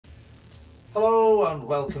Hello and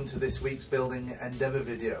welcome to this week's Building Endeavour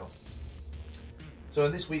video. So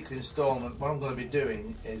in this week's instalment, what I'm going to be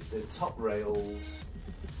doing is the top rails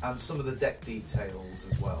and some of the deck details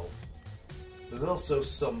as well. There's also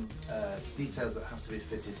some details that have to be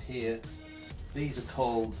fitted here. These are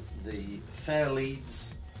called the fair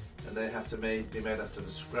leads, and they have to be made out of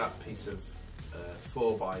a scrap piece of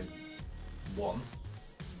 4x1.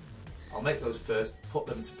 I'll make those first, put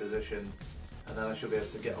them into position, and then I should be able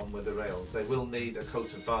to get on with the rails. They will need a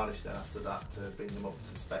coat of varnish then after that to bring them up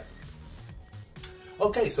to spec.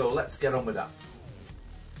 Okay, so let's get on with that.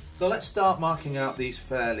 So let's start marking out these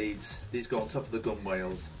fair leads. These go on top of the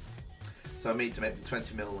gunwales. So I need to make them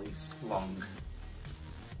 20mm leads long.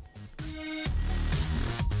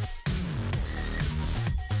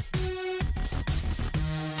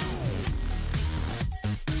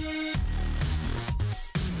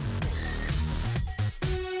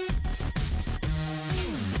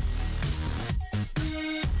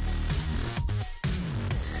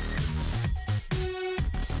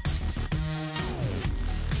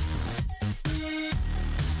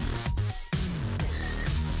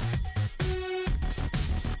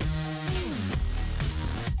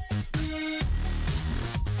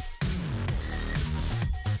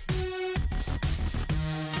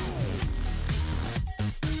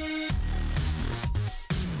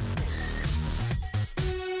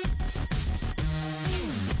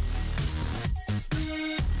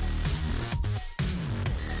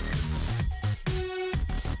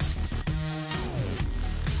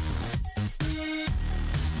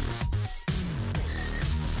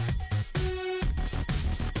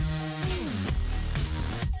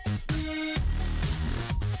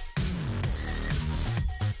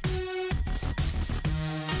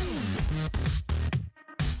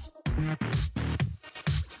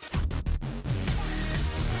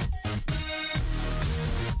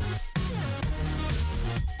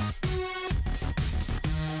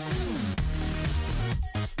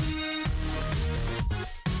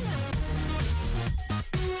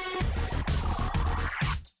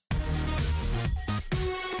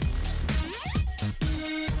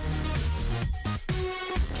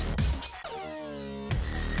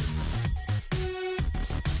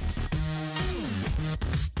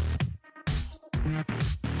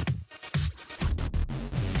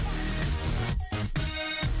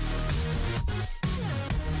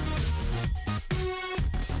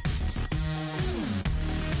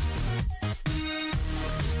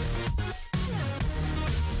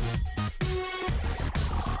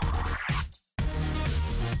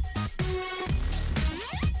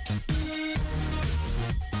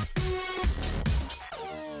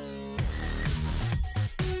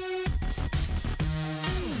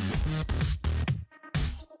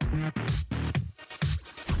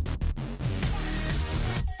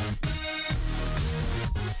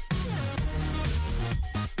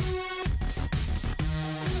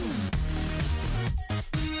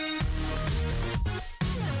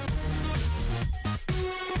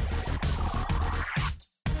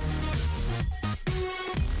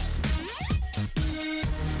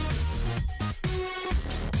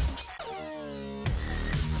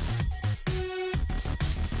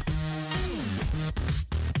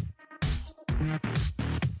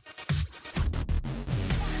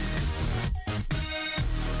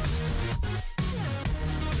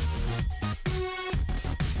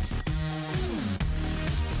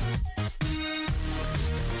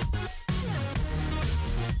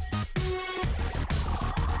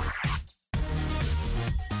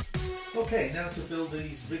 Okay, now to build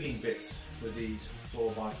these rigging bits with these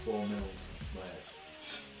 4x4mm layers.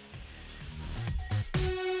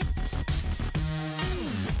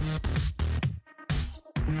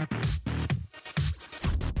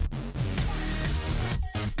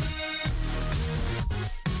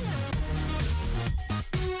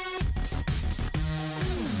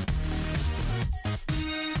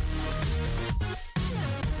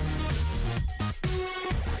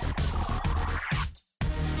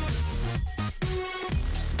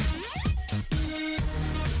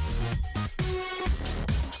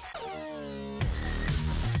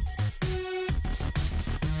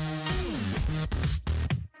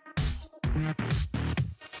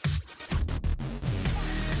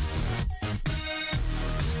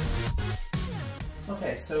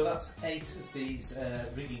 Okay, so that's 8 of these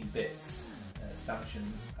rigging bits,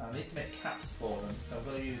 stanchions. I need to make caps for them, so I'm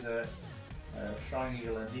going to use a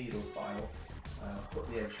triangular needle file.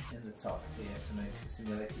 Put the edge in the top here to make a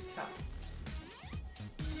simulated cap.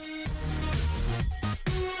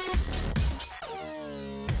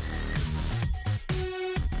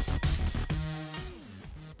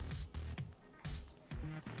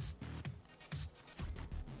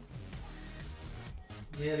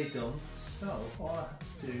 nearly done. So what I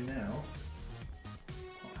have to do now,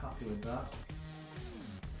 not happy with that,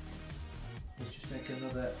 is just make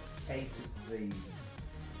another 8 of these.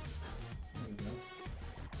 There we go.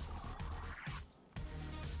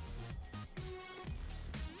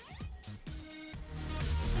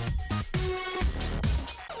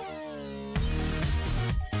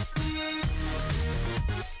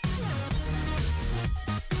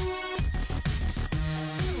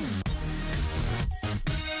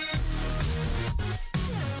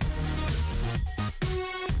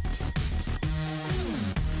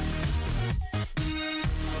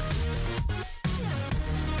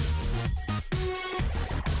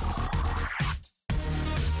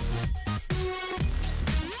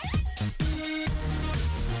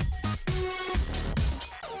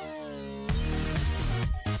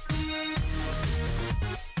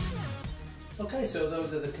 Okay, so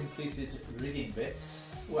those are the completed rigging bits.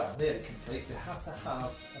 Well, nearly complete. They have to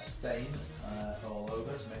have a stain all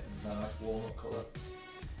over to make them a nice walnut colour.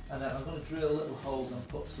 And then I'm going to drill little holes and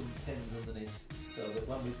put some pins underneath so that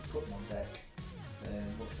when we put them on deck, they're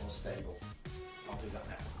much more stable. I'll do that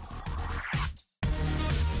now.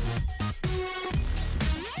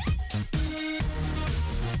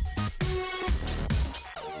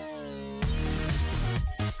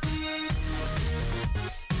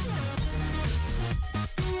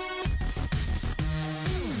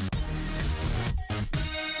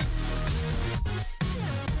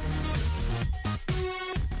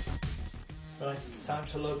 Right, it's time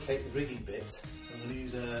to locate the rigging bit. I'm going to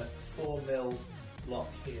use a 4mm block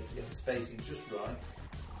here to get the spacing just right,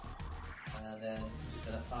 and then I'm just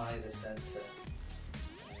going to eye the centre.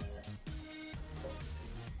 Put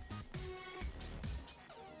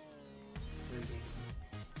the rigging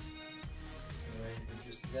arrangement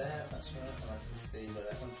just there, that's right, and I can see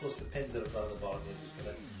where, and plus the pins that are above the bottom, you're just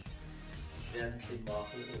going to gently mark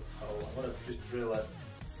a little hole. I'm going to just drill a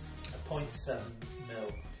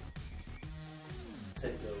 0.7mm.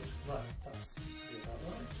 Take those. Right, that's about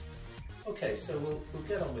right. Okay, so we'll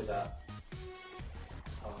get on with that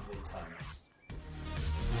on the time lapse.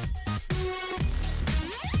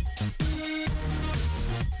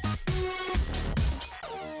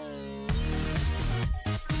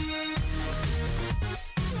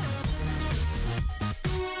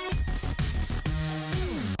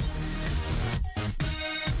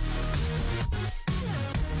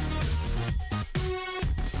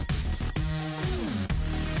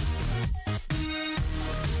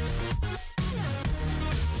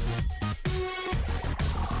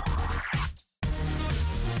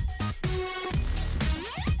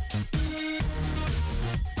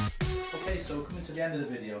 So we're coming to the end of the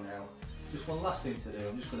video now. Just one last thing to do.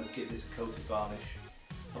 I'm just going to give this a coat of varnish.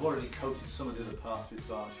 I've already coated some of the other parts with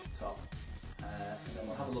varnish at the top, and then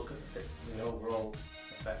we'll have a look at the overall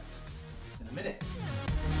effect in a minute.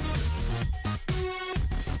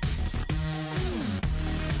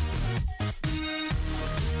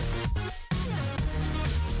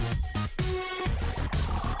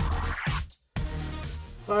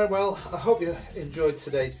 Alright, well, I hope you enjoyed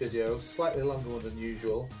today's video. Slightly longer one than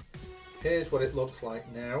usual. Here's what it looks like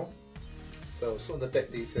now. So some of the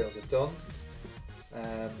deck details are done.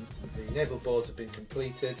 The naval boards have been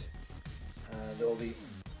completed, and all these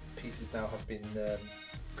pieces now have been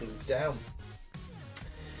glued down.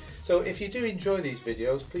 So if you do enjoy these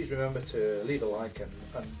videos, please remember to leave a like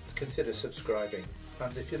and consider subscribing.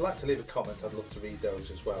 And if you'd like to leave a comment, I'd love to read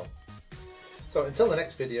those as well. So until the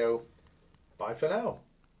next video, bye for now.